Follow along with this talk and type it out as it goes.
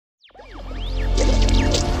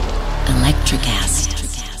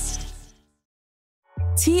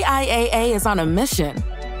TIAA is on a mission.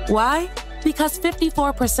 Why? Because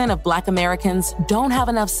 54% of Black Americans don't have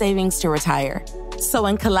enough savings to retire. So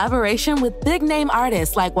in collaboration with big-name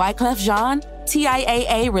artists like Wyclef Jean,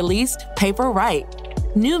 TIAA released Paper Right,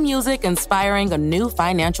 new music inspiring a new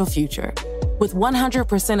financial future. With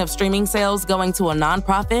 100% of streaming sales going to a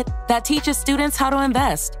nonprofit that teaches students how to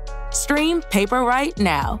invest. Stream Paper Right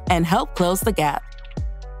now and help close the gap.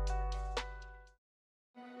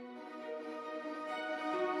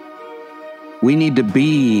 We need to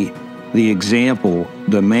be the example,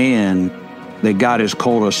 the man that God has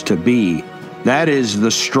called us to be. That is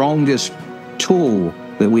the strongest tool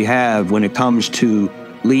that we have when it comes to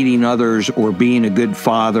leading others or being a good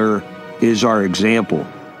father is our example.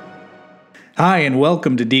 Hi, and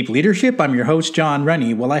welcome to Deep Leadership. I'm your host, John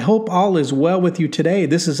Rennie. Well, I hope all is well with you today.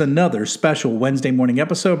 This is another special Wednesday morning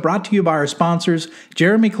episode brought to you by our sponsors,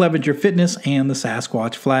 Jeremy Clevenger Fitness and the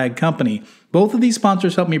Sasquatch Flag Company. Both of these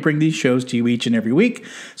sponsors help me bring these shows to you each and every week,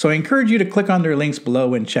 so I encourage you to click on their links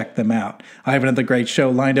below and check them out. I have another great show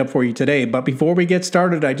lined up for you today, but before we get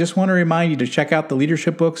started, I just want to remind you to check out the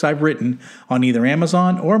leadership books I've written on either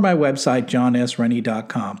Amazon or my website,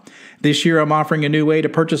 johnsrennie.com. This year, I'm offering a new way to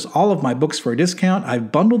purchase all of my books for a discount.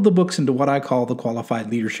 I've bundled the books into what I call the Qualified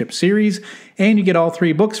Leadership Series, and you get all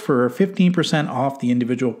 3 books for 15% off the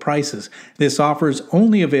individual prices. This offer is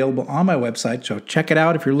only available on my website, so check it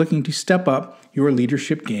out if you're looking to step up your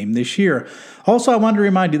leadership game this year. Also, I want to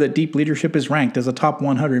remind you that Deep Leadership is ranked as a top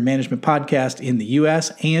 100 management podcast in the U.S.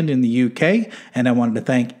 and in the U.K., and I wanted to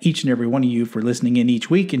thank each and every one of you for listening in each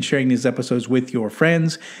week and sharing these episodes with your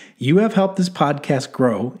friends. You have helped this podcast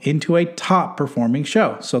grow into a top-performing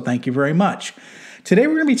show, so thank you very much. Today,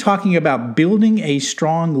 we're going to be talking about building a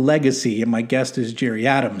strong legacy, and my guest is Jerry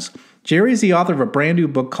Adams. Jerry is the author of a brand new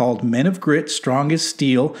book called Men of Grit, Strong as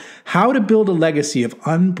Steel, How to Build a Legacy of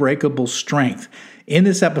Unbreakable Strength. In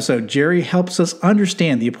this episode, Jerry helps us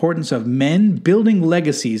understand the importance of men building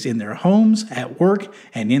legacies in their homes, at work,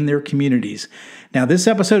 and in their communities. Now, this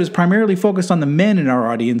episode is primarily focused on the men in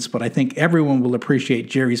our audience, but I think everyone will appreciate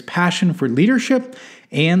Jerry's passion for leadership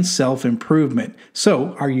and self-improvement.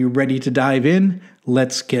 So, are you ready to dive in?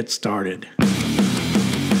 Let's get started.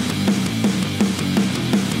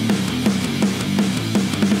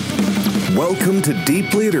 Welcome to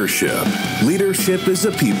Deep Leadership. Leadership is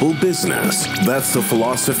a people business. That's the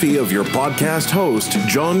philosophy of your podcast host,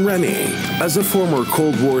 John Rennie. As a former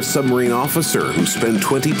Cold War submarine officer who spent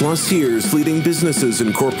 20 plus years leading businesses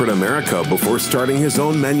in corporate America before starting his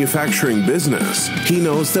own manufacturing business, he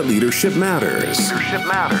knows that leadership matters.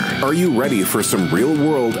 Are you ready for some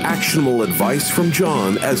real-world actionable advice from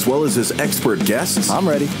John as well as his expert guests? I'm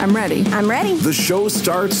ready. The show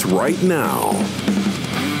starts right now.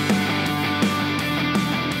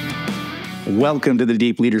 Welcome to the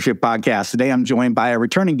Deep Leadership Podcast. Today, I'm joined by a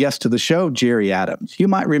returning guest to the show, Jerry Adams. You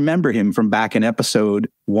might remember him from back in episode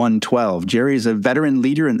 112. Jerry is a veteran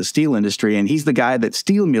leader in the steel industry, and he's the guy that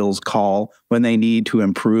steel mills call when they need to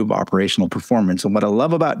improve operational performance. And what I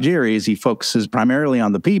love about Jerry is he focuses primarily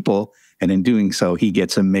on the people, and in doing so, he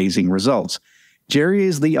gets amazing results. Jerry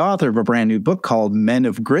is the author of a brand new book called Men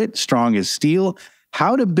of Grit, Strong as Steel,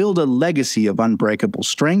 How to Build a Legacy of Unbreakable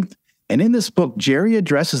Strength. And in this book, Jerry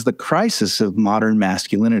addresses the crisis of modern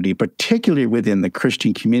masculinity, particularly within the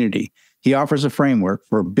Christian community. He offers a framework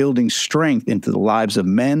for building strength into the lives of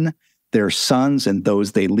men, their sons, and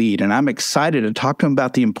those they lead. And I'm excited to talk to him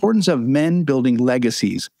about the importance of men building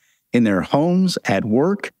legacies in their homes, at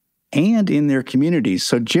work, and in their communities.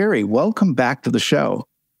 So, Jerry, welcome back to the show.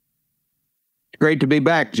 Great to be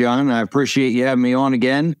back, John. I appreciate you having me on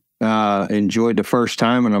again. Enjoyed the first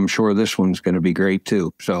time, and I'm sure this one's going to be great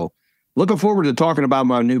too. So, looking forward to talking about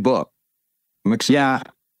my new book. I'm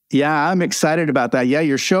excited. Yeah, I'm excited about that. Yeah,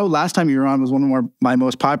 your show last time you were on was one of my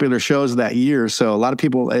most popular shows that year. So a lot of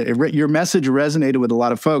people, your message resonated with a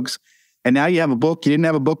lot of folks. And now you have a book. You didn't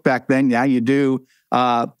have a book back then. Now you do.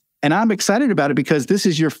 And I'm excited about it because this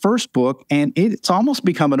is your first book, and it's almost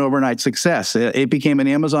become an overnight success. It became an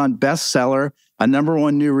Amazon bestseller, a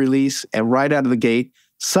 #1 new release, and right out of the gate.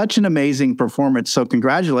 Such an amazing performance. So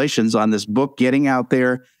congratulations on this book getting out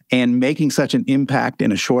there and making such an impact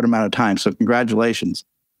in a short amount of time. So congratulations.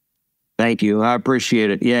 Thank you. I appreciate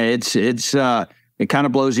it. Yeah, it kind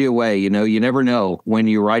of blows you away. You know, you never know when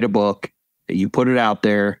you write a book, you put it out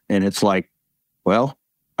there, and it's like, well,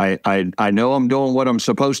 I know I'm doing what I'm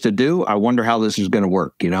supposed to do. I wonder how this is going to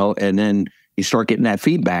work, you know, and then you start getting that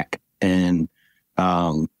feedback, and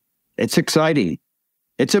it's exciting.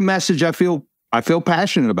 It's a message I feel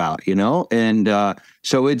passionate about, you know, and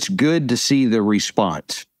so it's good to see the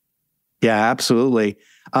response. Yeah, absolutely.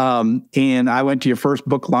 And I went to your first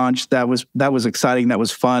book launch. That was exciting. That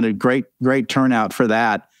was fun. A great turnout for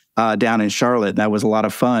that down in Charlotte. That was a lot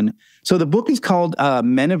of fun. So the book is called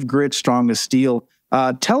Men of Grit, Strong as Steel.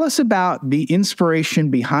 Tell us about the inspiration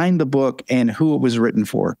behind the book and who it was written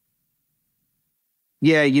for.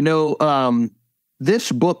 Yeah,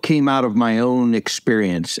 this book came out of my own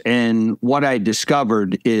experience. And what I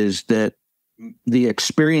discovered is that the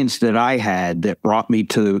experience that I had that brought me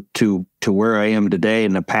to where I am today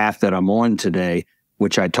and the path that I'm on today,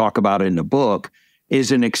 which I talk about in the book,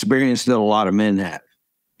 is an experience that a lot of men have.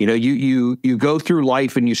 You go through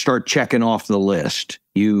life and you start checking off the list.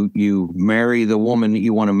 You marry the woman that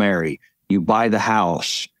you want to marry. You buy the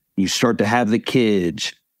house. You start to have the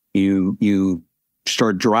kids. You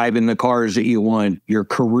start driving the cars that you want. Your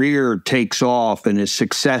career takes off and is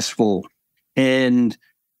successful. And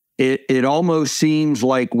it almost seems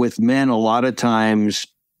like with men, a lot of times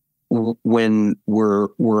when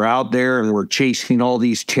we're out there and we're chasing all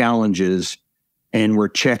these challenges and we're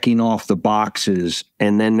checking off the boxes,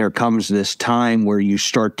 and then there comes this time where you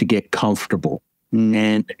start to get comfortable.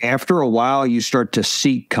 And after a while, you start to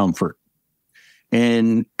seek comfort.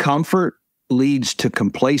 And comfort leads to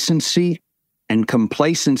complacency, and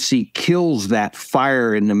complacency kills that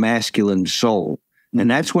fire in the masculine soul.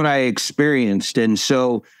 And that's what I experienced. And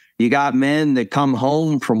so you got men that come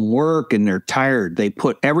home from work and they're tired. They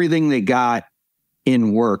put everything they got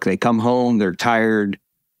in work. They come home, they're tired,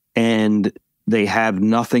 and they have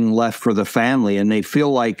nothing left for the family. And they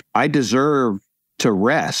feel like, I deserve to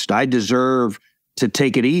rest. I deserve to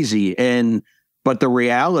take it easy. But the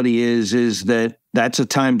reality is that that's a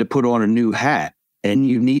time to put on a new hat. And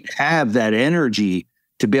you need to have that energy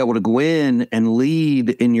to be able to go in and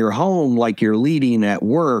lead in your home like you're leading at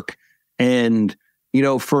work. And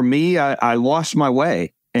for me, I lost my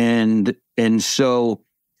way. And so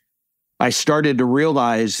I started to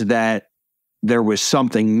realize that there was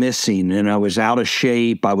something missing, and I was out of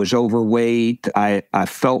shape. I was overweight. I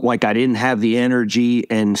felt like I didn't have the energy.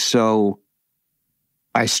 And so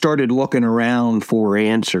I started looking around for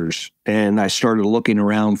answers, and I started looking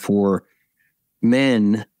around for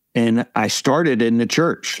men. And I started in the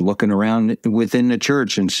church, looking around within the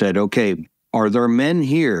church and said, okay, are there men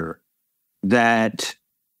here that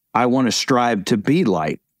I want to strive to be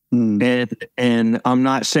like? And I'm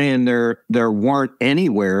not saying there weren't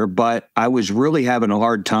anywhere, but I was really having a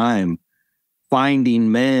hard time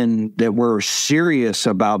finding men that were serious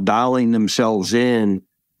about dialing themselves in,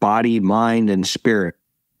 body, mind, and spirit,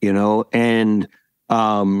 and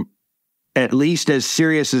at least as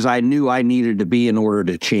serious as I knew I needed to be in order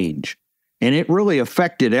to change. And it really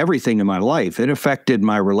affected everything in my life. It affected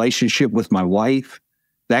my relationship with my wife.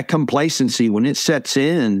 That complacency, when it sets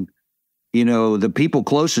in, the people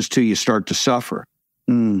closest to you start to suffer.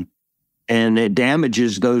 And it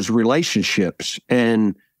damages those relationships.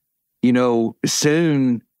 And,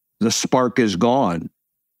 soon the spark is gone.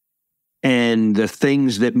 And the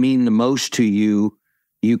things that mean the most to you,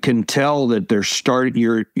 you can tell that they're starting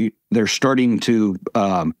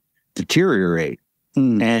to deteriorate,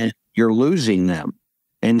 and you're losing them.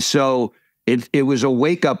 And so it was a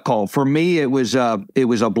wake-up call. For me, it was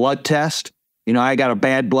a blood test. I got a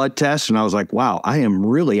bad blood test, and I was like, wow, I am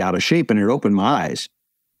really out of shape. And it opened my eyes.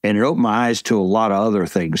 And it opened my eyes to a lot of other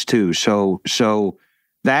things too. So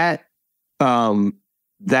that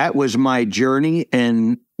was my journey.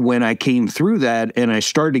 And when I came through that and I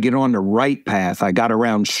started to get on the right path, I got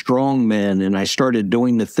around strong men, and I started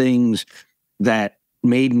doing the things that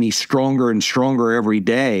made me stronger and stronger every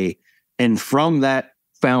day. And from that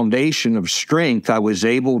foundation of strength, I was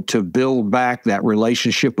able to build back that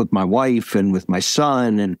relationship with my wife and with my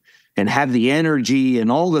son, and have the energy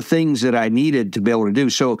and all the things that I needed to be able to do.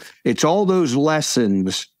 So it's all those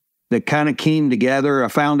lessons that kind of came together. I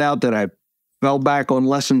found out that I fell back on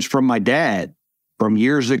lessons from my dad from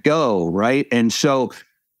years ago, right? And so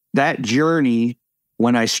that journey,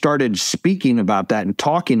 when I started speaking about that and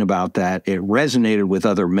talking about that, it resonated with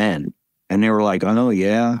other men. And they were like, oh,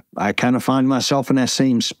 yeah, I kind of find myself in that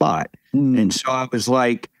same spot. And so I was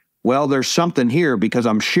like, well, there's something here, because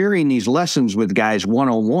I'm sharing these lessons with guys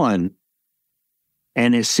one-on-one,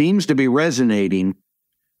 and it seems to be resonating.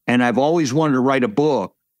 And I've always wanted to write a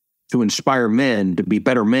book to inspire men to be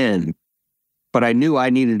better men, but I knew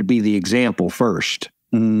I needed to be the example first.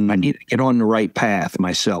 I needed to get on the right path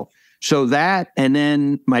myself. So that, and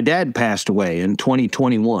then my dad passed away in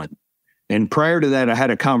 2021. And prior to that, I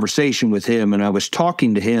had a conversation with him, and I was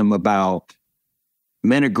talking to him about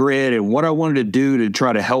Men of Grit and what I wanted to do to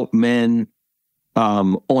try to help men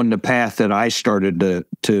on the path that I started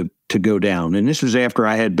to go down. And this was after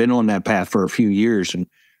I had been on that path for a few years. And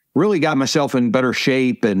really got myself in better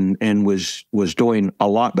shape and was doing a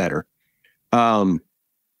lot better. And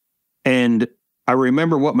I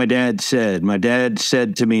remember what my dad said. My dad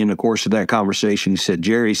said to me in the course of that conversation, he said,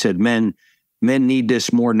 Jerry, said, men need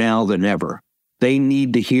this more now than ever. They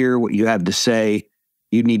need to hear what you have to say.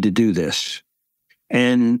 You need to do this.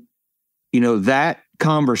 And, that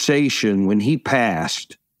conversation, when he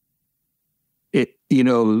passed,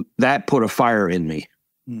 that put a fire in me.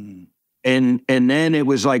 Mm-hmm. And then it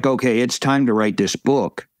was like, okay, it's time to write this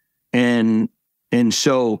book. And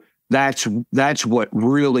so that's what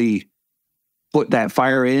really put that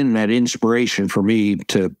fire in, that inspiration for me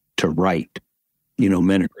to write,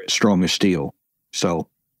 Men Are Strong as Steel. So.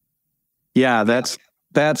 Yeah, that's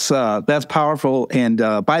powerful. And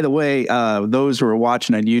by the way, those who are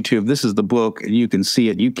watching on YouTube, this is the book. You can see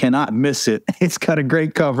it. You cannot miss it. It's got a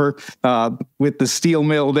great cover with the steel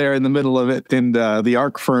mill there in the middle of it, and the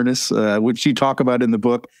arc furnace, which you talk about in the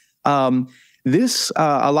book. A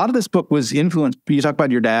lot of this book was influenced. You talk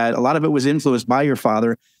about your dad. A lot of it was influenced by your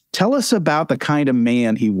father. Tell us about the kind of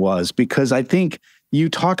man he was, because I think you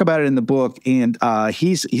talk about it in the book, and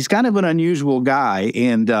he's kind of an unusual guy,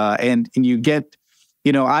 and you get,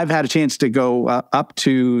 I've had a chance to go up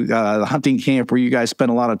to the hunting camp where you guys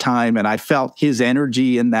spent a lot of time, and I felt his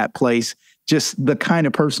energy in that place, just the kind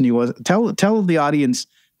of person he was. Tell the audience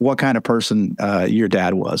what kind of person your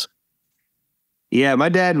dad was. Yeah, my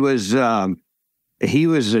dad was he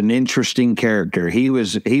was an interesting character. He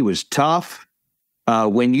was tough.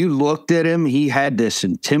 When you looked at him, he had this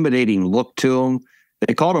intimidating look to him.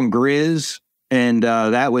 They called him Grizz, and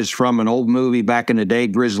that was from an old movie back in the day,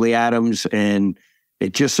 Grizzly Adams, and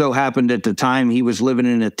it just so happened at the time he was living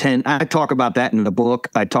in a tent. I talk about that in the book.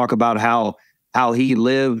 I talk about how he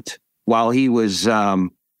lived while he was fixing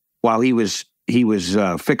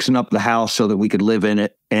up the house so that we could live in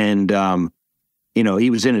it, and he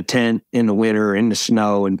was in a tent in the winter in the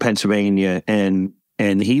snow in Pennsylvania, and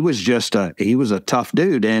he was a tough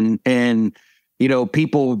dude, and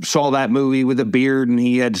people saw that movie with a beard, and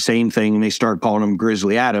he had the same thing, and they started calling him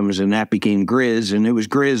Grizzly Adams, and that became Grizz, and it was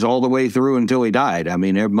Grizz all the way through until he died. I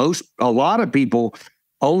mean, a lot of people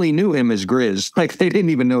only knew him as Grizz, like they didn't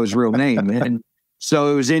even know his real name, and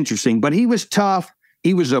so it was interesting. But he was tough.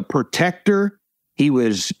 He was a protector.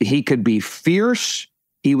 He could be fierce.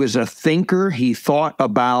 He was a thinker. He thought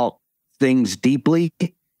about things deeply.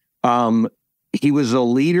 He was a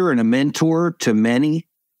leader and a mentor to many.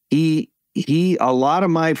 A lot of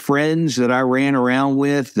my friends that I ran around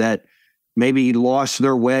with that maybe lost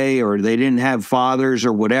their way or they didn't have fathers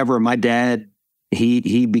or whatever, my dad,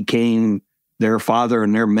 he became their father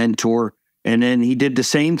and their mentor. And then he did the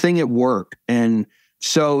same thing at work. And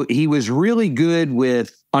so he was really good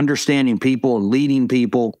with understanding people and leading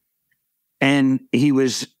people. And he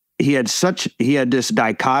had this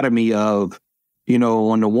dichotomy of,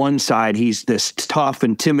 on the one side, he's this tough,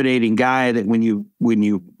 intimidating guy that when you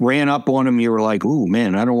ran up on him, you were like, "Ooh,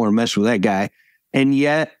 man, I don't want to mess with that guy." And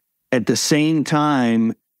yet, at the same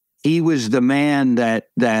time, he was the man that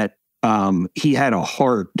he had a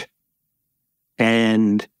heart,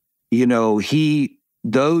 and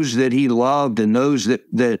those that he loved and those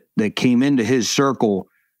that came into his circle,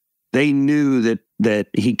 they knew that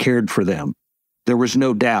he cared for them. There was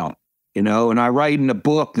no doubt, And I write in the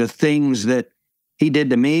book the things that he did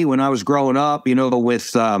to me when I was growing up, or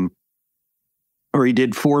he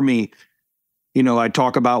did for me. I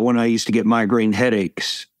talk about when I used to get migraine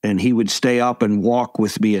headaches, and he would stay up and walk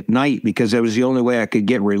with me at night because that was the only way I could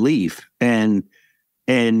get relief. And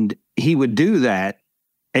he would do that,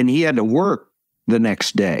 and he had to work the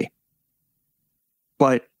next day.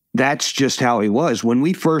 But that's just how he was. When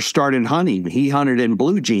we first started hunting, he hunted in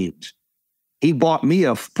blue jeans. He bought me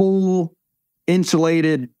a full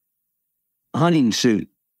insulated hunting suit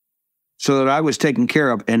so that I was taken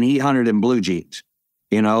care of, and he hunted in blue jeans,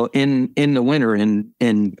 in the winter in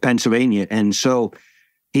Pennsylvania. And so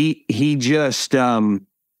he just, I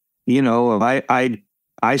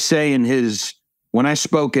say when I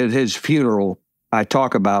spoke at his funeral, I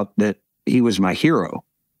talk about that he was my hero.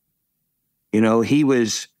 He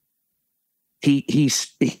was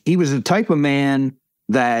the type of man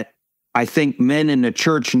that I think men in the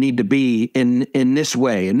church need to be in this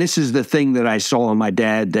way. And this is the thing that I saw in my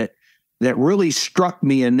dad that really struck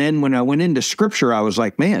me. And then when I went into scripture, I was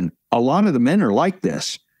like, man, a lot of the men are like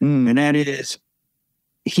this. And that is,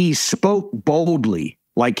 he spoke boldly,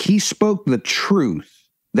 like he spoke the truth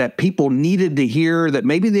that people needed to hear that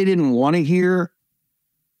maybe they didn't want to hear.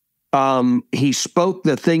 He spoke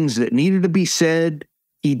the things that needed to be said.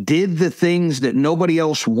 He did the things that nobody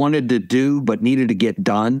else wanted to do but needed to get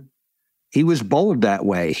done. He was bold that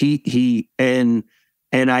way.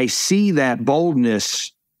 And I see that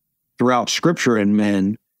boldness throughout Scripture in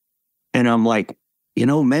men. And I'm like,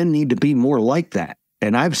 men need to be more like that.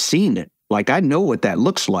 And I've seen it. Like, I know what that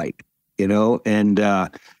looks like, And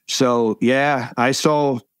so, yeah, I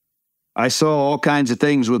saw all kinds of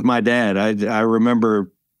things with my dad. I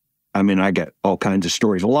remember, I got all kinds of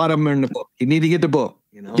stories. A lot of them are in the book. You need to get the book.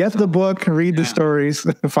 Get the book, read the stories,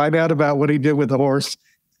 find out about what he did with the horse.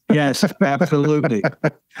 Yes, absolutely.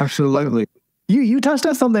 Absolutely. You touched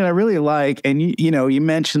on something I really like, and you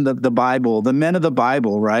mentioned the Bible, the men of the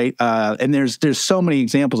Bible, right? And there's so many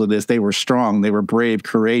examples of this. They were strong, they were brave,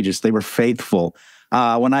 courageous, they were faithful.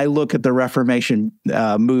 When I look at the Reformation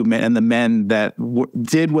movement and the men that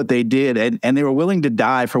did what they did, and they were willing to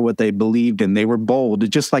die for what they believed in, they were bold.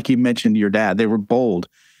 Just like you mentioned your dad, they were bold.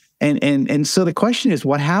 And so the question is,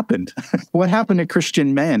 what happened? What happened to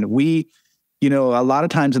Christian men? A lot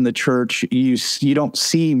of times in the church, you don't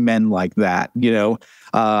see men like that, when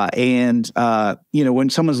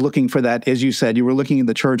someone's looking for that, as you said, you were looking in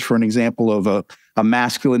the church for an example of a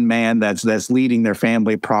masculine man that's leading their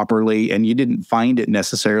family properly, and you didn't find it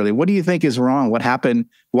necessarily. What do you think is wrong? What happened?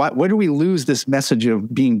 Where do we lose this message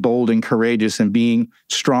of being bold and courageous and being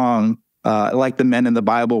strong, like the men in the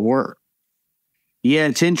Bible were? Yeah,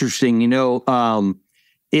 it's interesting.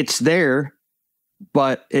 It's there,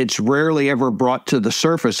 but it's rarely ever brought to the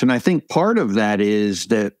surface. And I think part of that is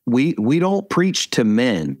that we don't preach to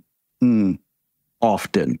men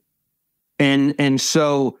often. And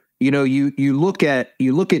so, you look at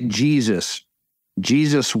Jesus.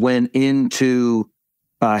 Jesus went into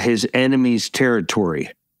his enemy's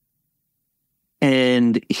territory,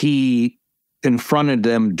 and he confronted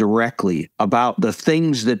them directly about the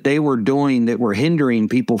things that they were doing that were hindering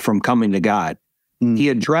people from coming to God. He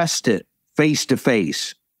addressed it face to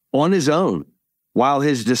face on his own, while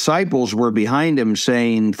his disciples were behind him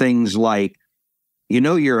saying things like,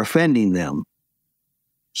 you're offending them.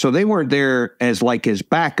 So they weren't there as like his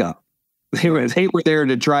backup. They were there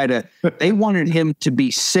to they wanted him to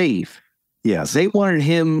be safe. Yes. They wanted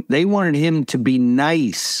him to be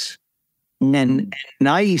nice. And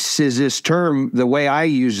nice is this term, the way I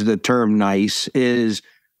use the term nice is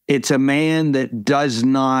it's a man that does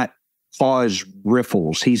not cause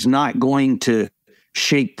riffles. He's not going to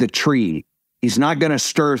shake the tree. He's not going to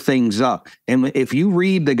stir things up. And if you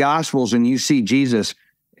read the Gospels and you see Jesus,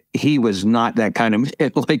 he was not that kind of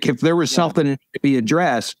man. Like, if there was something to be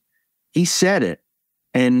addressed, he said it.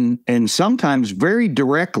 And sometimes very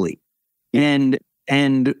directly and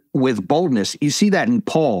with boldness. You see that in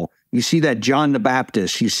Paul. You see that John the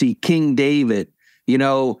Baptist. You see King David.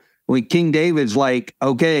 When King David's like,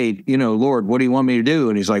 okay, Lord, what do you want me to do?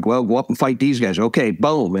 And he's like, well, go up and fight these guys. Okay,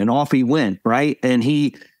 boom. And off he went, right? And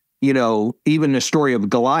he, even the story of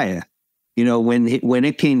Goliath, when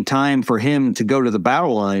it came time for him to go to the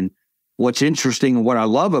battle line, what's interesting and what I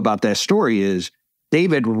love about that story is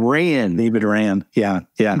David ran. Yeah.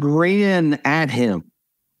 Ran at him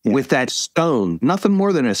with that stone, nothing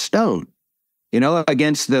more than a stone,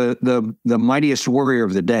 against the mightiest warrior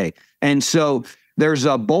of the day. And so there's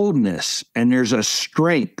a boldness and there's a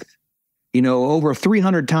strength, over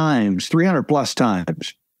 300 plus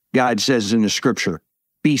times, God says in the Scripture,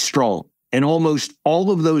 be strong. And almost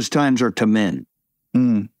all of those times are to men.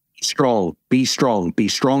 Strong, be strong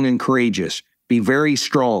and courageous, be very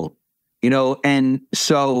strong, and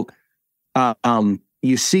so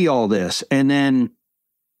you see all this. And then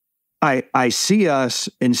I see us,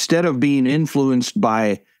 instead of being influenced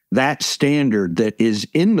by that standard that is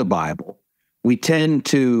in the Bible, we tend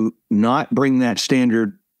to not bring that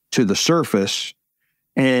standard to the surface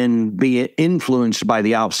and be influenced by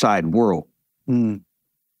the outside world.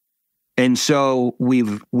 And so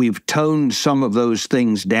we've toned some of those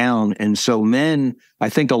things down. And so men, I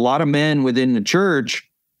think a lot of men within the church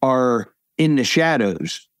are in the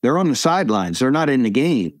shadows. They're on the sidelines. They're not in the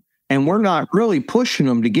game. And we're not really pushing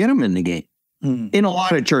them to get them in the game. In a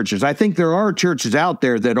lot of churches. I think there are churches out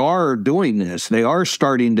there that are doing this. They are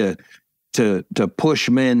starting to push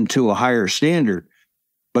men to a higher standard.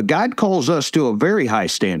 But God calls us to a very high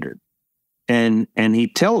standard. And he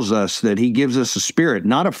tells us that he gives us a spirit,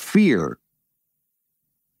 not of fear,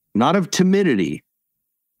 not of timidity,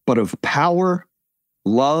 but of power,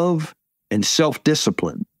 love, and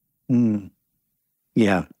self-discipline.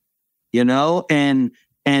 Yeah.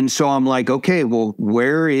 And so I'm like, okay, well,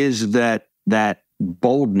 where is that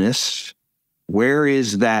boldness? Where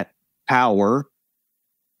is that power?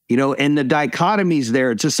 And the dichotomies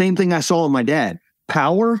there, it's the same thing I saw in my dad.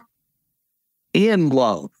 Power and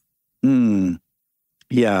love.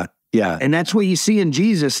 Yeah. And that's what you see in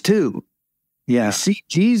Jesus too. Yeah. You see,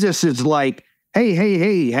 Jesus is like,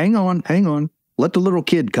 hey, hang on. let the little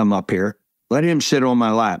kid come up here. Let him sit on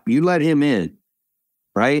my lap. You let him in,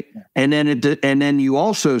 right? And then you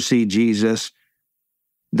also see Jesus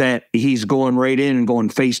that he's going right in and going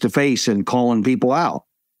face to face and calling people out.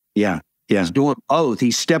 Yeah. He's doing both.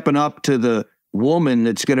 He's stepping up to the woman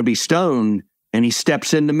that's going to be stoned, and he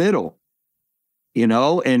steps in the middle,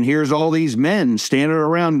 and here's all these men standing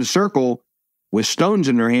around the circle with stones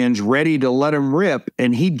in their hands, ready to let him rip.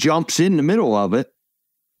 And he jumps in the middle of it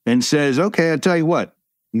and says, okay, I'll tell you what,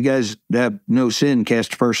 you guys have no sin,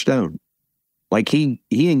 cast first stone. Like he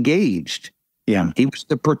engaged. Yeah. He was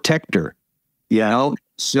the protector.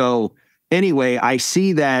 So anyway, I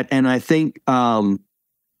see that. And I think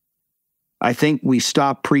we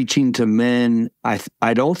stop preaching to men. I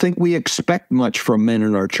don't think we expect much from men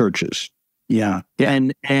in our churches. Yeah.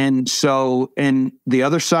 And the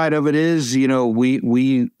other side of it is,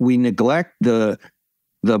 we neglect the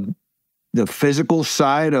physical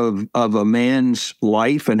side of a man's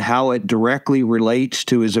life and how it directly relates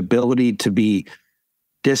to his ability to be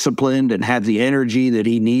disciplined and have the energy that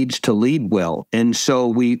he needs to lead well. And so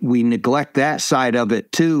we neglect that side of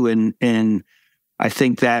it too. And I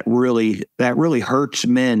think that really hurts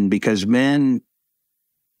men, because men,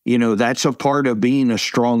 that's a part of being a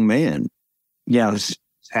strong man. Yeah,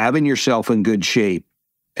 having yourself in good shape,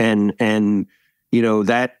 and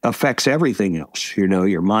that affects everything else.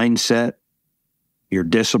 Your mindset, your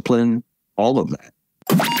discipline, all of that.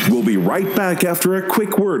 We'll be right back after a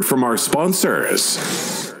quick word from our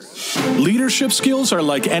sponsors. Leadership skills are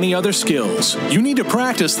like any other skills. You need to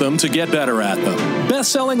practice them to get better at them.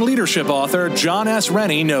 Best-selling leadership author John S.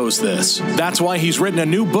 Rennie knows this. That's why he's written a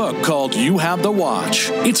new book called You Have the Watch.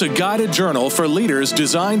 It's a guided journal for leaders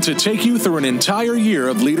designed to take you through an entire year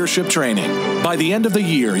of leadership training. By the end of the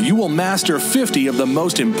year, you will master 50 of the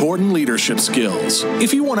most important leadership skills.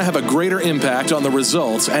 If you want to have a greater impact on the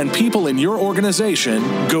results and people in your organization,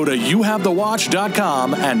 go to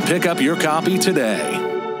youhavethewatch.com and pick up your copy today.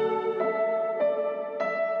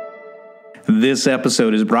 This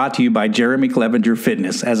episode is brought to you by Jeremy Clevenger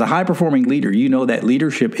Fitness. As a high-performing leader, you know that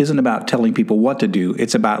leadership isn't about telling people what to do.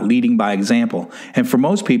 It's about leading by example. And for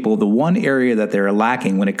most people, the one area that they're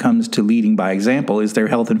lacking when it comes to leading by example is their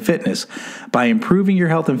health and fitness. By improving your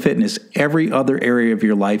health and fitness, every other area of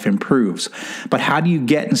your life improves. But how do you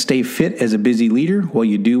get and stay fit as a busy leader? Well,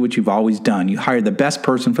 you do what you've always done. You hire the best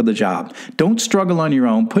person for the job. Don't struggle on your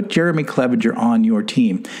own. Put Jeremy Clevenger on your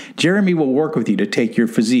team. Jeremy will work with you to take your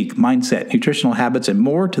physique, mindset, nutritional habits, and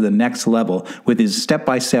more to the next level with his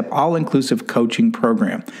step-by-step, all-inclusive coaching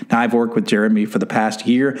program. Now, I've worked with Jeremy for the past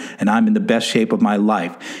year, and I'm in the best shape of my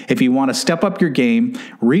life. If you want to step up your game,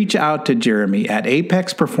 reach out to Jeremy at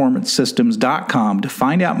apexperformancesystems.com to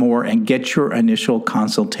find out more and get your initial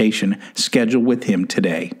consultation scheduled with him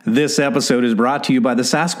today. This episode is brought to you by the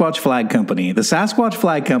Sasquatch Flag Company. The Sasquatch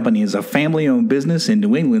Flag Company is a family-owned business in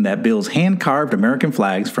New England that builds hand-carved American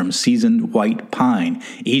flags from seasoned white pine.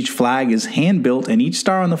 Each flag is hand-built, and each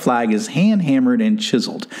star on the flag is hand-hammered and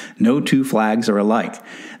chiseled. No two flags are alike.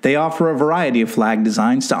 They offer a variety of flag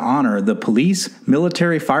designs to honor the police,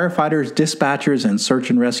 military, firefighters, dispatchers, and search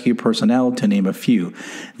and rescue personnel, to name a few.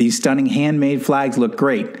 These stunning handmade flags look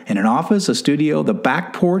great in an office, a studio, the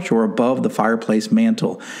back porch, or above the fireplace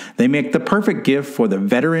mantle. They make the perfect gift for the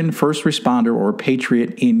veteran, first responder, or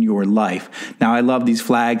patriot in your life. Now, I love these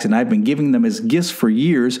flags, and I've been giving them as gifts for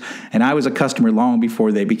years, and I was a customer long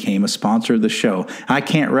before they became a sponsor of the show. I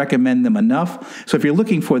can't recommend them enough. So if you're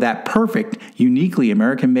looking for that perfect, uniquely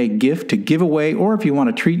American-made gift to give away, or if you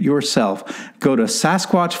want to treat yourself, go to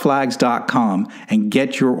SasquatchFlags.com and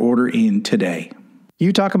get your order in today.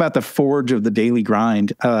 You talk about the forge of the daily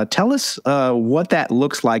grind. Tell us what that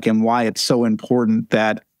looks like and why it's so important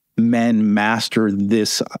that men master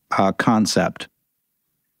this concept.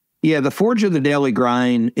 Yeah, the forge of the daily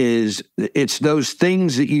grind it's those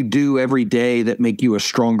things that you do every day that make you a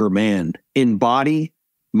stronger man in body,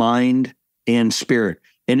 mind, and spirit.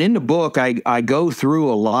 And in the book, I go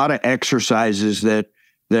through a lot of exercises that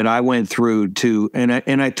I went through and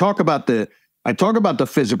I talk about the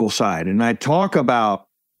physical side, and I talk about,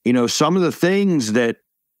 some of the things that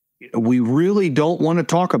we really don't want to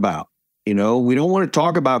talk about. We don't want to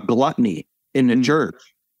talk about gluttony in the church.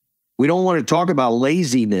 We don't want to talk about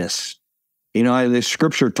laziness. The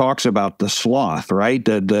scripture talks about the sloth, right?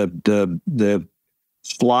 The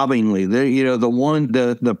slovenly,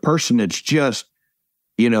 the person that's just,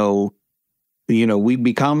 we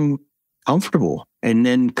become comfortable and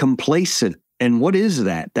then complacent. And what is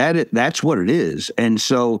that? That's what it is. And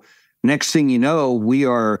so next thing you know, we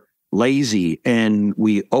are lazy and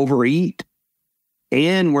we overeat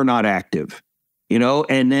and we're not active,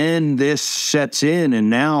 and then this sets in, and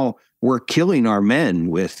now we're killing our men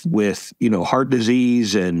with heart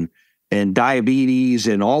disease and diabetes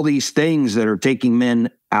and all these things that are taking men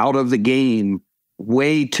out of the game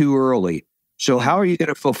way too early. So how are you going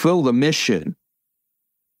to fulfill the mission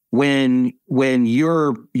when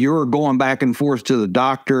you're going back and forth to the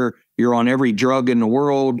doctor, you're on every drug in the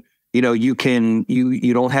world, you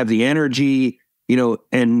don't have the energy,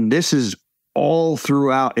 and this is all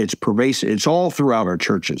throughout, it's pervasive, it's all throughout our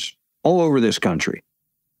churches, all over this country.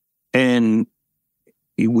 And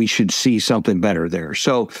we should see something better there.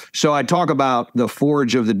 So I talk about the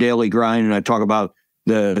forge of the daily grind, and I talk about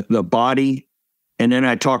the body, and then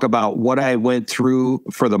I talk about what I went through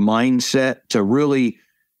for the mindset to really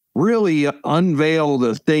unveil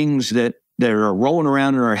the things that are rolling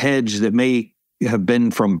around in our heads that may have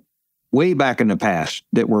been from way back in the past,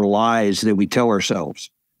 that were lies that we tell ourselves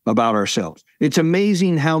about ourselves. It's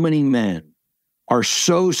amazing how many men are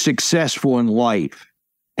so successful in life,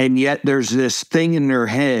 and yet there's this thing in their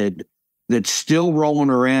head that's still rolling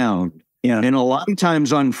around. Yeah. And a lot of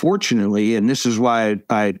times, unfortunately, and this is why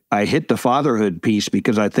I hit the fatherhood piece,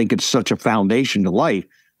 because I think it's such a foundation to life.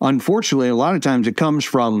 Unfortunately, a lot of times it comes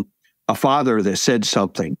from a father that said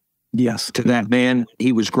something to that man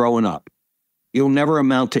he was growing up. You'll never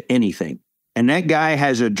amount to anything. And that guy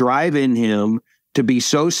has a drive in him to be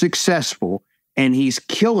so successful, and he's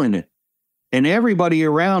killing it. And everybody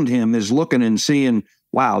around him is looking and seeing,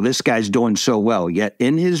 wow, this guy's doing so well. Yet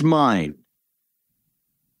in his mind,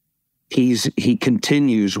 he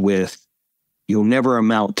continues with, you'll never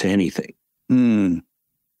amount to anything. And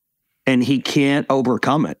he can't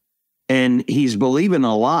overcome it. And he's believing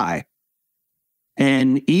a lie.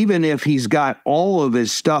 And even if he's got all of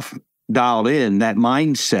his stuff dialed in, that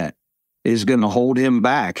mindset is going to hold him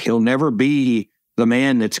back. He'll never be the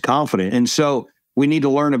man that's confident. And so we need to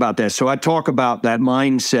learn about that. So I talk about that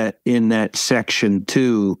mindset in that section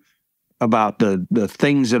too, about the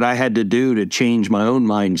things that I had to do to change my own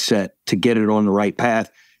mindset to get it on the right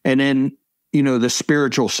path. And then, the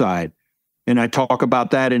spiritual side. And I talk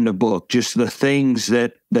about that in the book, just the things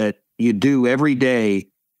that you do every day.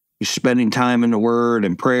 You're spending time in the Word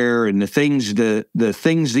and prayer, and the things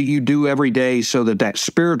that you do every day so that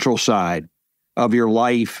spiritual side of your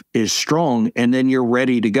life is strong, and then you're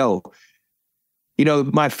ready to go.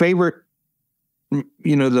 My favorite,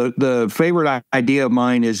 the favorite idea of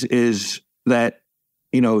mine is that,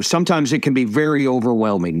 sometimes it can be very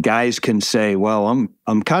overwhelming. Guys can say, well,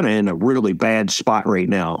 I'm kind of in a really bad spot right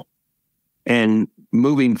now, and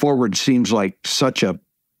moving forward seems like such a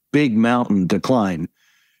big mountain to climb.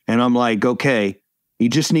 And I'm like, okay, you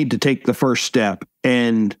just need to take the first step.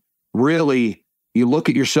 And really, you look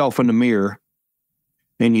at yourself in the mirror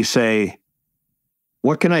and you say,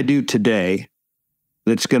 what can I do today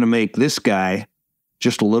that's going to make this guy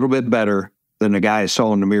just a little bit better than the guy I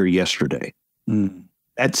saw in the mirror yesterday?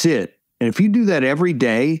 That's it. And if you do that every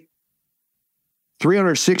day,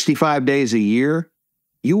 365 days a year,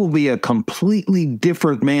 you will be a completely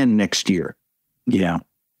different man next year. Yeah.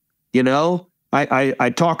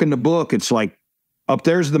 I talk in the book, it's like, up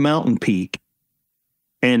there's the mountain peak,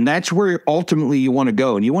 and that's where ultimately you want to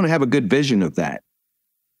go, and you want to have a good vision of that.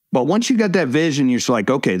 But once you got that vision, you're just like,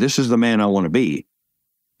 okay, this is the man I want to be.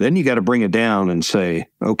 Then you got to bring it down and say,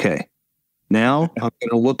 okay, now I'm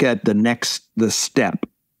going to look at the step,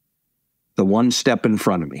 the one step in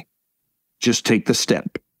front of me. Just take the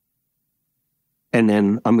step. And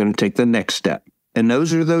then I'm going to take the next step. And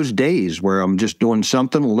those are those days where I'm just doing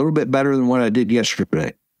something a little bit better than what I did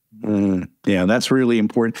yesterday. Yeah, that's really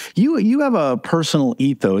important. You have a personal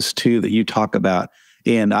ethos too that you talk about,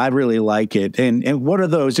 and I really like it. And what are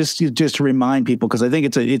those? Just to remind people, because I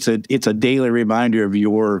think it's a daily reminder of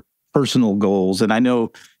your personal goals. And I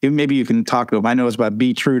know maybe you can talk to them. I know it's about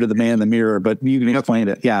be true to the man in the mirror, but you can explain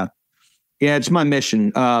it. Yeah, it's my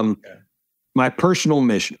mission. My personal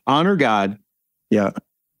mission: honor God. Yeah.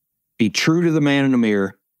 Be true to the man in the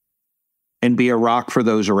mirror, and be a rock for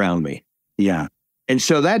those around me. Yeah. And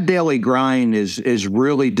so that daily grind is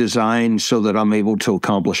really designed so that I'm able to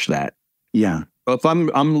accomplish that. Yeah. If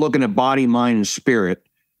I'm looking at body, mind, and spirit,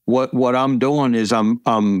 what I'm doing is I'm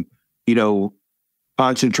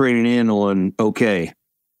concentrating in on, okay,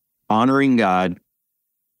 honoring God,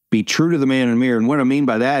 be true to the man in the mirror. And what I mean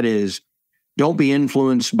by that is, don't be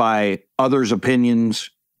influenced by others' opinions,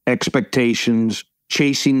 expectations,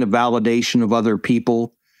 chasing the validation of other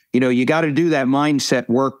people. You got to do that mindset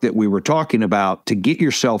work that we were talking about to get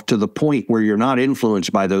yourself to the point where you're not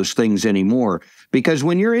influenced by those things anymore. Because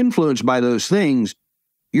when you're influenced by those things,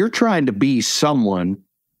 you're trying to be someone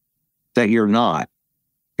that you're not.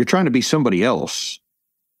 You're trying to be somebody else.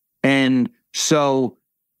 And so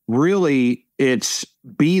really, it's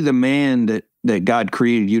be the man that God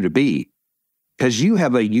created you to be, because you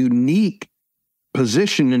have a unique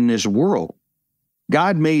position in this world.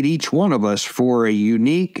 God made each one of us for a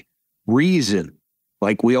unique reason.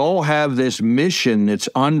 Like, we all have this mission that's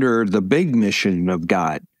under the big mission of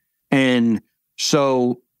God. And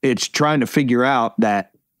so it's trying to figure out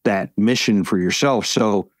that mission for yourself.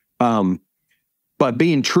 So, but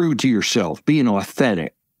being true to yourself, being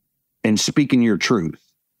authentic and speaking your truth,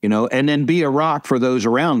 and then be a rock for those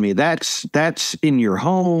around me. That's in your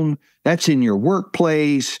home. That's in your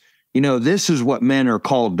workplace. This is what men are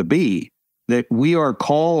called to be, that we are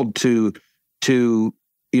called to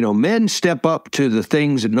men step up to the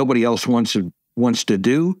things that nobody else wants to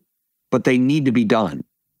do, but they need to be done.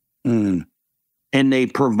 And they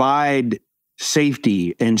provide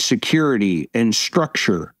safety and security and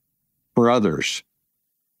structure for others.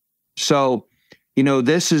 So,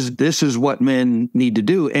 this is what men need to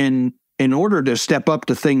do. And in order to step up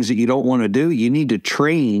to things that you don't want to do, you need to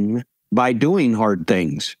train by doing hard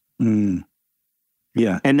things.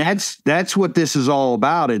 Yeah. And that's what this is all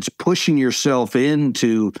about. It's pushing yourself in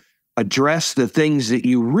to address the things that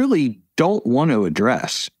you really don't want to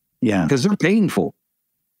address. Yeah. Because they're painful.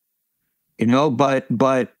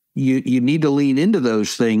 But you need to lean into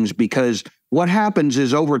those things, because what happens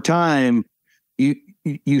is, over time,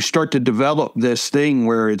 you start to develop this thing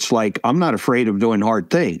where it's like, I'm not afraid of doing hard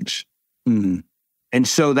things. And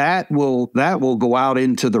so that will go out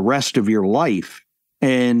into the rest of your life.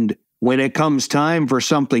 And when it comes time for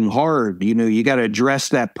something hard, you got to address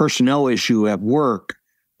that personnel issue at work,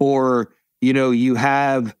 or, you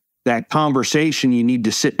have that conversation, you need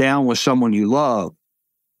to sit down with someone you love.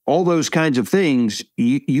 All those kinds of things,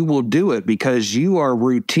 you will do it because you are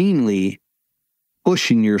routinely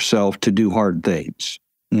pushing yourself to do hard things.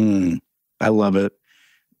 I love it.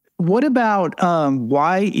 What about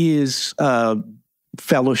why is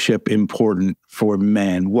fellowship important for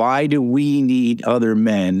men? Why do we need other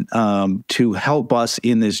men to help us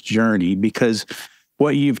in this journey? Because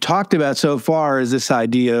what you've talked about so far is this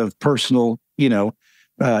idea of personal,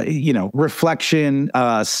 reflection,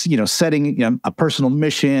 setting a personal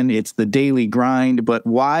mission. It's the daily grind. But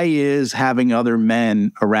why is having other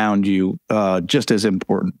men around you just as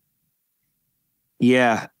important?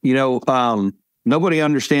 Yeah. Nobody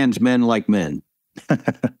understands men like men.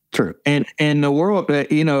 True. And the world,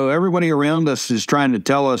 everybody around us is trying to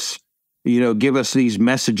tell us, give us these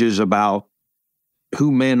messages about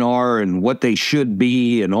who men are and what they should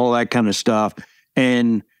be and all that kind of stuff.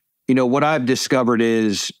 And, what I've discovered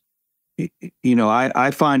is,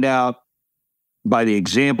 I find out by the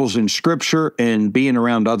examples in Scripture and being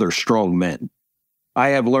around other strong men. I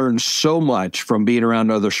have learned so much from being around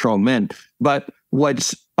other strong men. But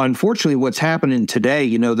unfortunately, what's happening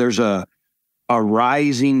today, there's a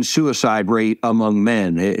rising suicide rate among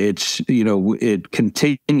men. It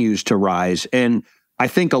continues to rise. And I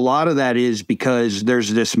think a lot of that is because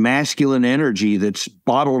there's this masculine energy that's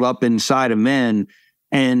bottled up inside of men,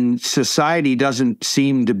 and society doesn't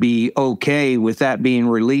seem to be okay with that being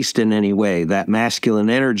released in any way. That masculine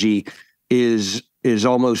energy is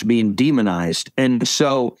almost being demonized. And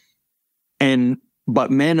so,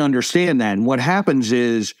 but men understand that. And what happens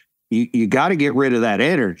is you got to get rid of that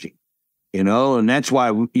energy, and that's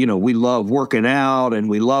why, we love working out and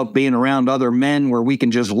we love being around other men where we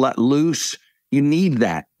can just let loose. You need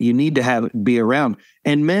that. You need to be around.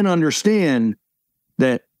 And men understand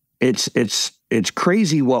that it's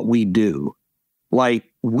crazy what we do. Like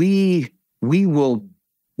we will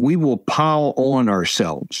pile on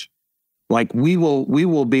ourselves. Like we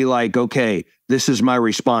will be like, okay, this is my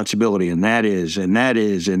responsibility, and that is, and that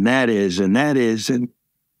is, and that is, and that is, and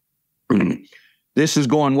this is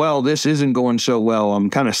going well, this isn't going so well, I'm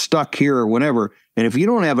kind of stuck here or whatever. And if you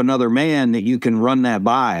don't have another man that you can run that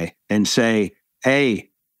by and say,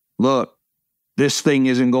 hey, look, this thing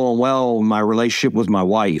isn't going well in my relationship with my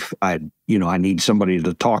wife, I need somebody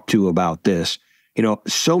to talk to about this.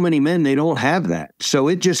 So many men, they don't have that. So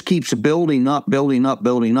it just keeps building up,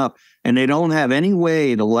 and they don't have any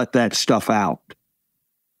way to let that stuff out.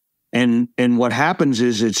 And what happens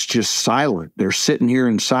is it's just silent. They're sitting here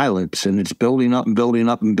in silence, and it's building up and building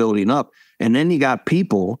up and building up. And then you got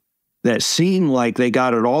people that seem like they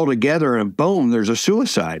got it all together, and boom, there's a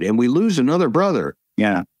suicide, and we lose another brother.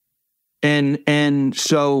 Yeah. And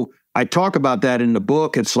so I talk about that in the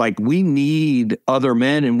book. It's like we need other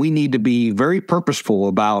men, and we need to be very purposeful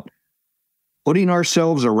about putting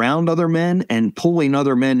ourselves around other men and pulling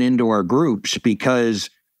other men into our groups, because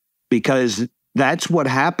that's what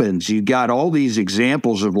happens. You got all these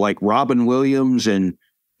examples of like Robin Williams and,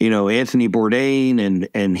 Anthony Bourdain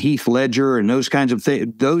and Heath Ledger and those kinds of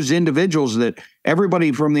things, those individuals that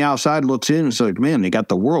everybody from the outside looks in and says, man, they got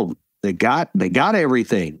the world. They got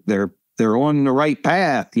everything. They're on the right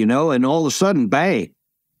path, and all of a sudden, bang,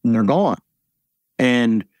 they're gone.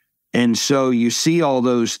 And so you see all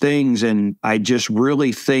those things. And I just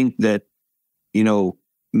really think that,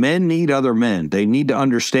 men need other men. They need to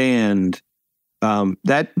understand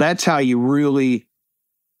that's how you really,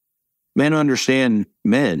 men understand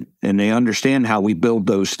men, and they understand how we build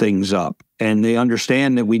those things up, and they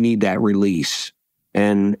understand that we need that release.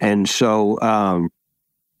 And so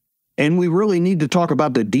we really need to talk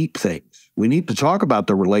about the deep things. We need to talk about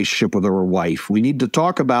the relationship with our wife. We need to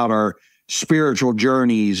talk about our spiritual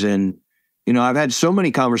journeys. And, I've had so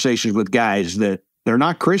many conversations with guys that they're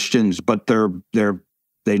not Christians, but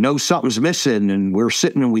they know something's missing, and we're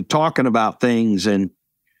sitting and we're talking about things, and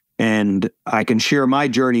I can share my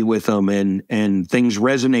journey with them, and things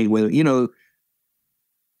resonate with,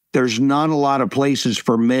 there's not a lot of places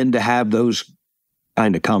for men to have those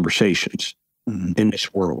kind of conversations in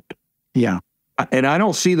this world. Yeah. And I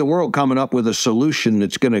don't see the world coming up with a solution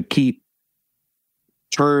that's going to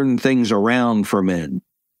turn things around for men.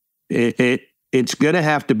 It's going to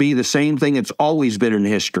have to be the same thing it's always been in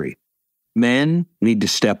history. Men need to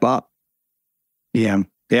step up. Yeah.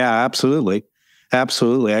 Yeah, absolutely.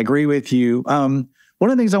 Absolutely. I agree with you. One of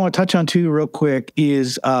the things I want to touch on too real quick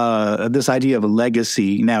is this idea of a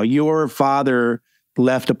legacy. Now, your father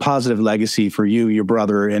left a positive legacy for you, your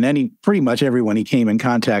brother, and pretty much everyone he came in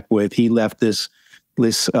contact with. He left this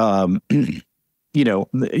you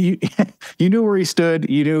knew where he stood,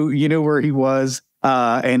 you knew where he was,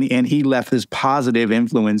 and he left this positive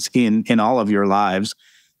influence in all of your lives.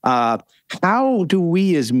 How do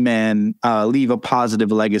we as men leave a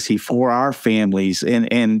positive legacy for our families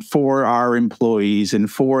and for our employees and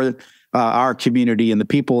for our community and the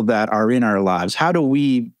people that are in our lives? How do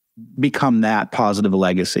we become that positive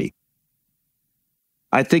legacy?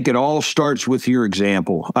 I think it all starts with your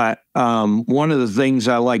example. One of the things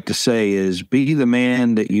I like to say is be the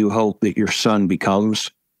man that you hope that your son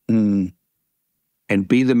becomes, and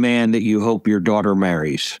be the man that you hope your daughter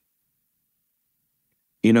marries.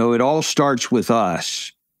 It all starts with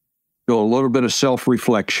us. So a little bit of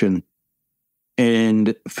self-reflection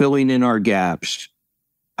and filling in our gaps.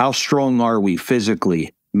 How strong are we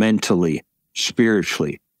physically, mentally,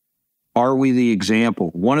 spiritually? Are we the example?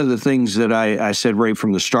 One of the things that I said right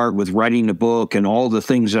from the start with writing the book and all the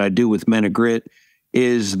things that I do with Men of Grit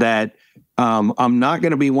is that I'm not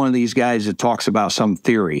going to be one of these guys that talks about some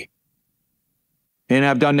theory. And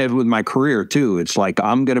I've done that with my career too. It's like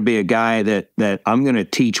I'm going to be a guy that I'm going to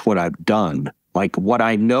teach what I've done. Like what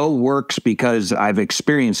I know works because I've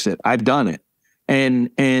experienced it. I've done it.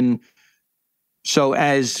 And so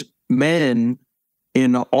as men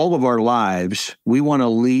in all of our lives, we want to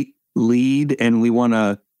lead and we want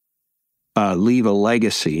to leave a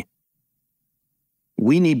legacy.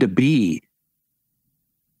 We need to be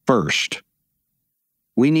first.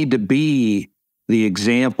 We need to be the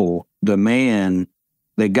example, the man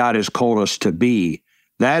that God has called us to be.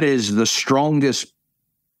 That is the strongest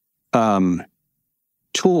tool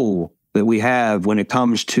that we have when it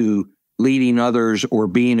comes to leading others or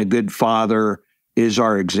being a good father is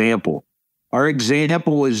our example. Our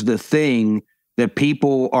example is the thing that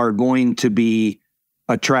people are going to be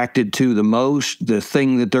attracted to the most. The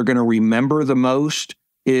thing that they're going to remember the most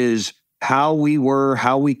is how we were,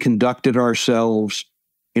 how we conducted ourselves.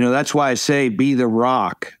 That's why I say be the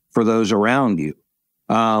rock for those around you.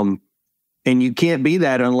 And you can't be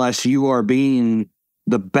that unless you are being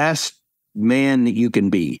the best man that you can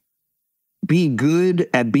be. Be good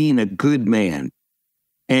at being a good man.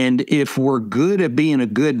 And if we're good at being a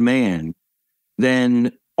good man,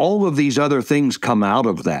 then all of these other things come out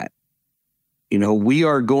of that. We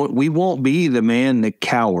won't be the man that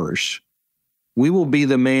cowers. We will be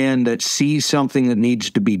the man that sees something that needs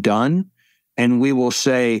to be done, and we will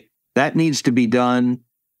say, that needs to be done.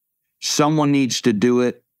 Someone needs to do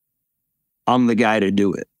it. I'm the guy to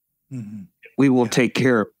do it. Mm-hmm. We will take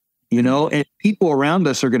care of it, and people around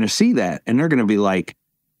us are going to see that, and they're going to be like,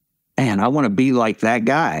 man, I want to be like that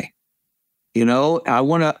guy. I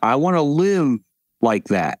want to live like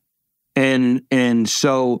that. And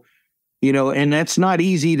so, and that's not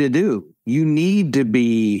easy to do. You need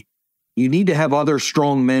to have other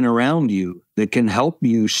strong men around you that can help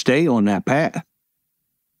you stay on that path.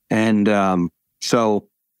 And so,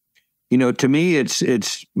 to me,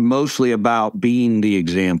 it's mostly about being the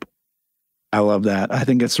example. I love that. I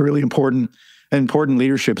think it's really important. An important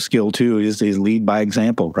leadership skill too is lead by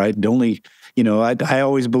example, right? I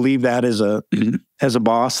always believe that as a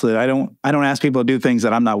boss, that I don't ask people to do things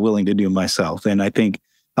that I'm not willing to do myself. And I think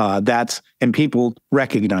and people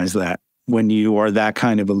recognize that when you are that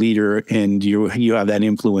kind of a leader and you have that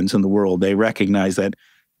influence in the world. They recognize that,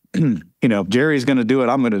 Jerry's going to do it,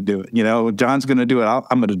 I'm going to do it. John's going to do it,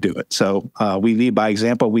 I'm going to do it. So we lead by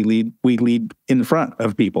example. We lead in front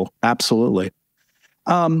of people. Absolutely.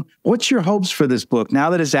 What's your hopes for this book now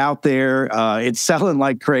that it's out there? It's selling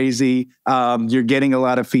like crazy. You're getting a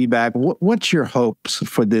lot of feedback. What's your hopes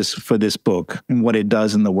for this book and what it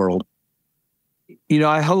does in the world?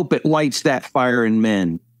 I hope it lights that fire in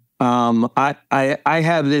men. I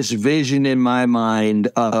have this vision in my mind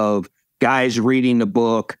of guys reading the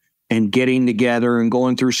book and getting together and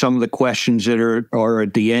going through some of the questions that are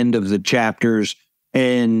at the end of the chapters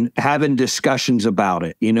and having discussions about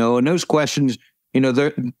it, and those questions,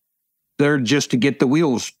 they're just to get the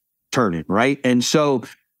wheels turning, right? And so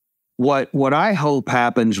what I hope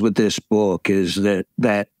happens with this book is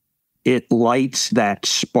that it lights that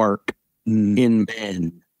spark in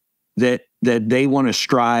men that they want to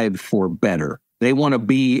strive for better. They want to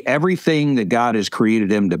be everything that God has created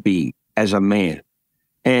them to be as a man.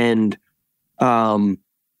 And,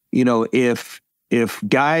 if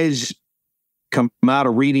guys come out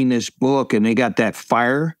of reading this book and they got that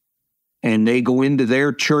fire and they go into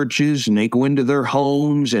their churches and they go into their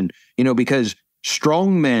homes and, because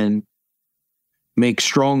strong men make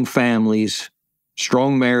strong families,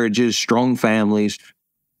 strong marriages, strong families,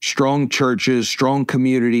 strong churches, strong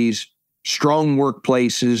communities, strong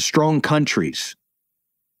workplaces, strong countries.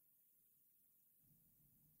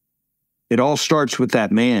 It all starts with that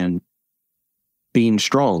man being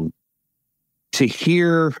strong. To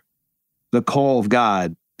hear the call of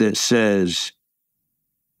God that says,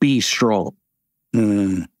 be strong.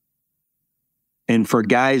 And for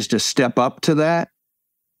guys to step up to that,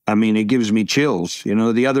 it gives me chills.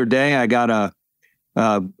 The other day I got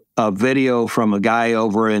a video from a guy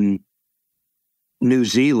over in New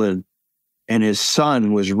Zealand, and his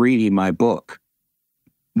son was reading my book.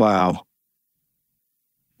 Wow.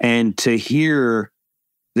 And to hear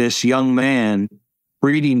this young man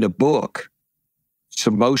reading the book, it's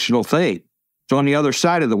an emotional thing. It's on the other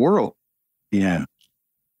side of the world. Yeah.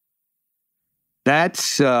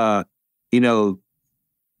 That's, those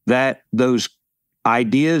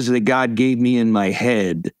ideas that God gave me in my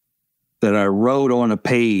head that I wrote on a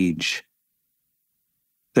page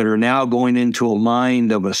that are now going into a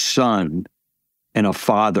mind of a son and a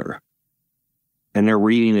father, and they're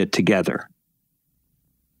reading it together.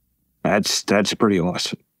 That's pretty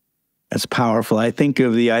awesome. That's powerful. I think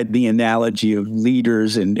of the analogy of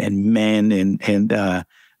leaders and men and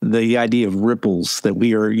the idea of ripples that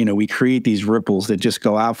we create these ripples that just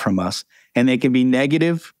go out from us, and they can be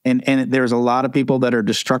negative. And there's a lot of people that are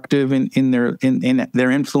destructive in their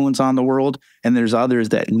influence on the world, and there's others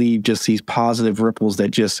that leave just these positive ripples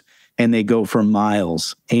that and they go for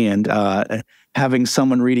miles. And having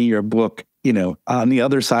someone reading your book, on the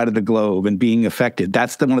other side of the globe and being affected,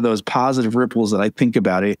 that's one of those positive ripples that I think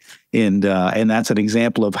about it. And that's an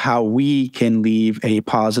example of how we can leave a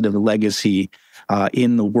positive legacy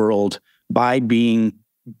in the world by being,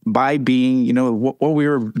 what we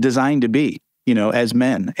were designed to be, as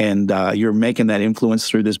men. And you're making that influence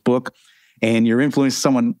through this book, and you're influencing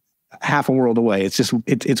someone half a world away. It's just,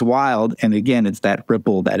 it's wild. And again, it's that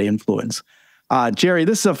ripple, that influence. Jerry,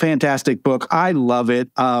 this is a fantastic book. I love it.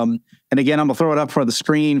 And again, I'm going to throw it up for the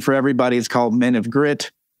screen for everybody. It's called Men of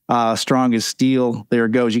Grit, Strong as Steel. There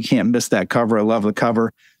it goes. You can't miss that cover. I love the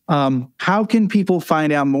cover. How can people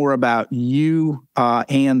find out more about you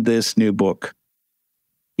and this new book?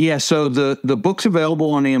 Yeah, so the book's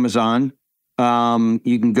available on Amazon.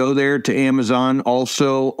 You can go there to Amazon.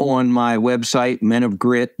 Also on my website,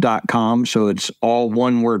 menofgrit.com. So it's all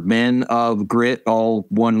one word, Men of Grit, all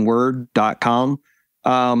one word.com.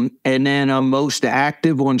 And then I'm most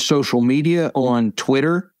active on social media on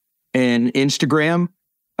Twitter and Instagram.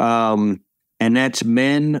 And that's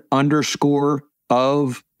men_of_grit.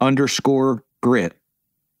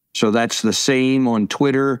 So that's the same on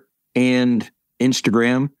Twitter and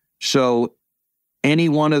Instagram. So any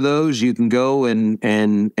one of those you can go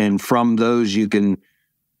and from those you can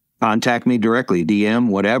contact me directly, DM,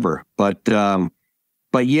 whatever. But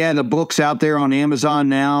yeah, the book's out there on Amazon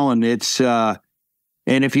now, and it's, and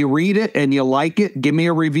if you read it and you like it, give me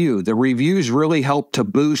a review. The reviews really help to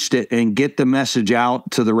boost it and get the message out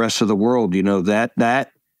to the rest of the world.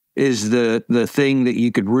 That is the thing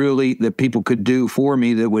that people could do for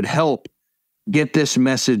me that would help get this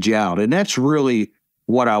message out. And that's really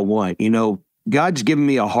what I want. God's given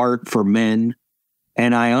me a heart for men,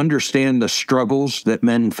 and I understand the struggles that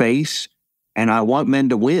men face. and I want men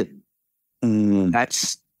to win. I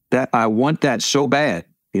want that so bad,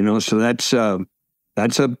 so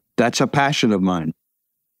that's a passion of mine.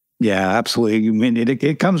 Yeah, absolutely. I mean,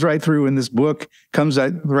 it comes right through in this book, comes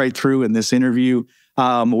right through in this interview.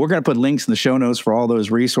 We're going to put links in the show notes for all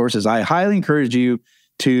those resources. I highly encourage you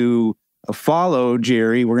to follow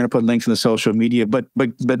Jerry. We're going to put links in the social media, but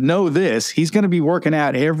know this, he's going to be working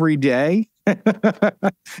out every day.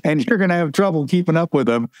 And you're going to have trouble keeping up with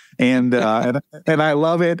him. And I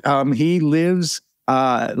love it. He lives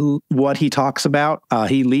what he talks about.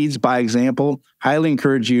 He leads by example. Highly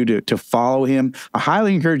encourage you to follow him. I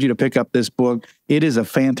highly encourage you to pick up this book. It is a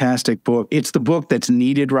fantastic book. It's the book that's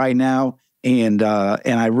needed right now. And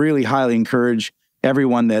I really highly encourage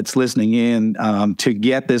everyone that's listening in to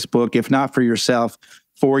get this book, if not for yourself,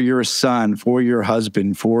 for your son, for your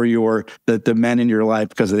husband, for the men in your life,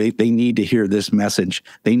 because they need to hear this message.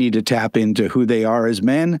 They need to tap into who they are as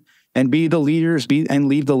men and be the leaders, and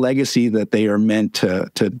leave the legacy that they are meant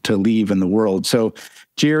to leave in the world. So,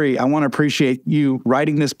 Jerry, I want to appreciate you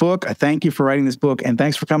writing this book. I thank you for writing this book, and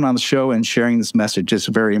thanks for coming on the show and sharing this message. It's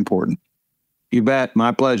very important. You bet.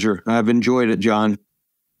 My pleasure. I've enjoyed it, John.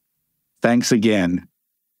 Thanks again.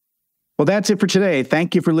 Well, that's it for today.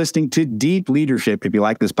 Thank you for listening to Deep Leadership. If you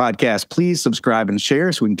like this podcast, please subscribe and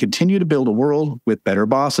share so we can continue to build a world with better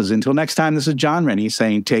bosses. Until next time, this is John Rennie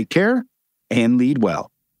saying take care and lead well.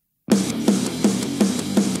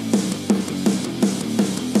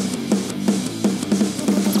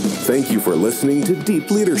 Thank you for listening to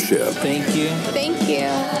Deep Leadership. Thank you. Thank you.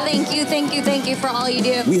 Thank you, thank you, thank you for all you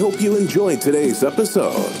do. We hope you enjoyed today's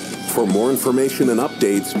episode. For more information and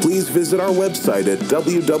updates, please visit our website at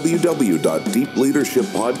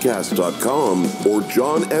www.deepleadershippodcast.com or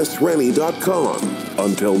johnsrennie.com.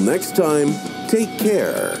 Until next time, take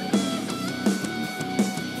care.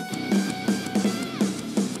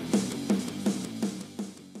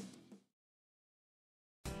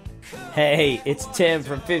 Hey, it's Tim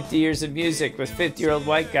from 50 Years of Music with 50-Year-Old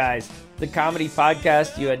White Guys, the comedy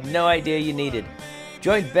podcast you had no idea you needed.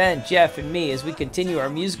 Join Ben, Jeff, and me as we continue our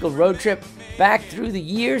musical road trip back through the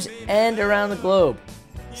years and around the globe.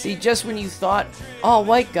 See, just when you thought all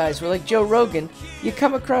white guys were like Joe Rogan, you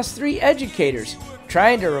come across 3 educators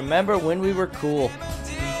trying to remember when we were cool.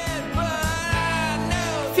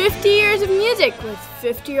 50 Years of Music with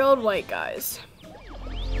 50-Year-Old White Guys.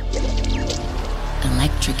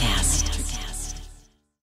 Electricast.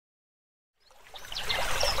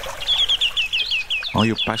 Are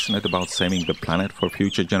you passionate about saving the planet for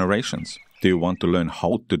future generations? Do you want to learn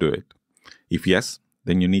how to do it? If yes,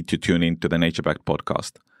 then you need to tune in to the Nature Backed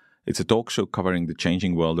podcast. It's a talk show covering the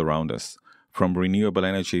changing world around us, from renewable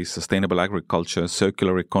energy, sustainable agriculture,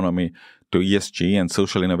 circular economy, to ESG and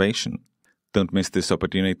social innovation. Don't miss this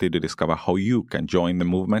opportunity to discover how you can join the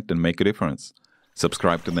movement and make a difference.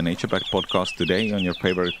 Subscribe to the Nature Backed podcast today on your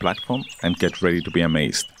favorite platform and get ready to be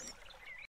amazed.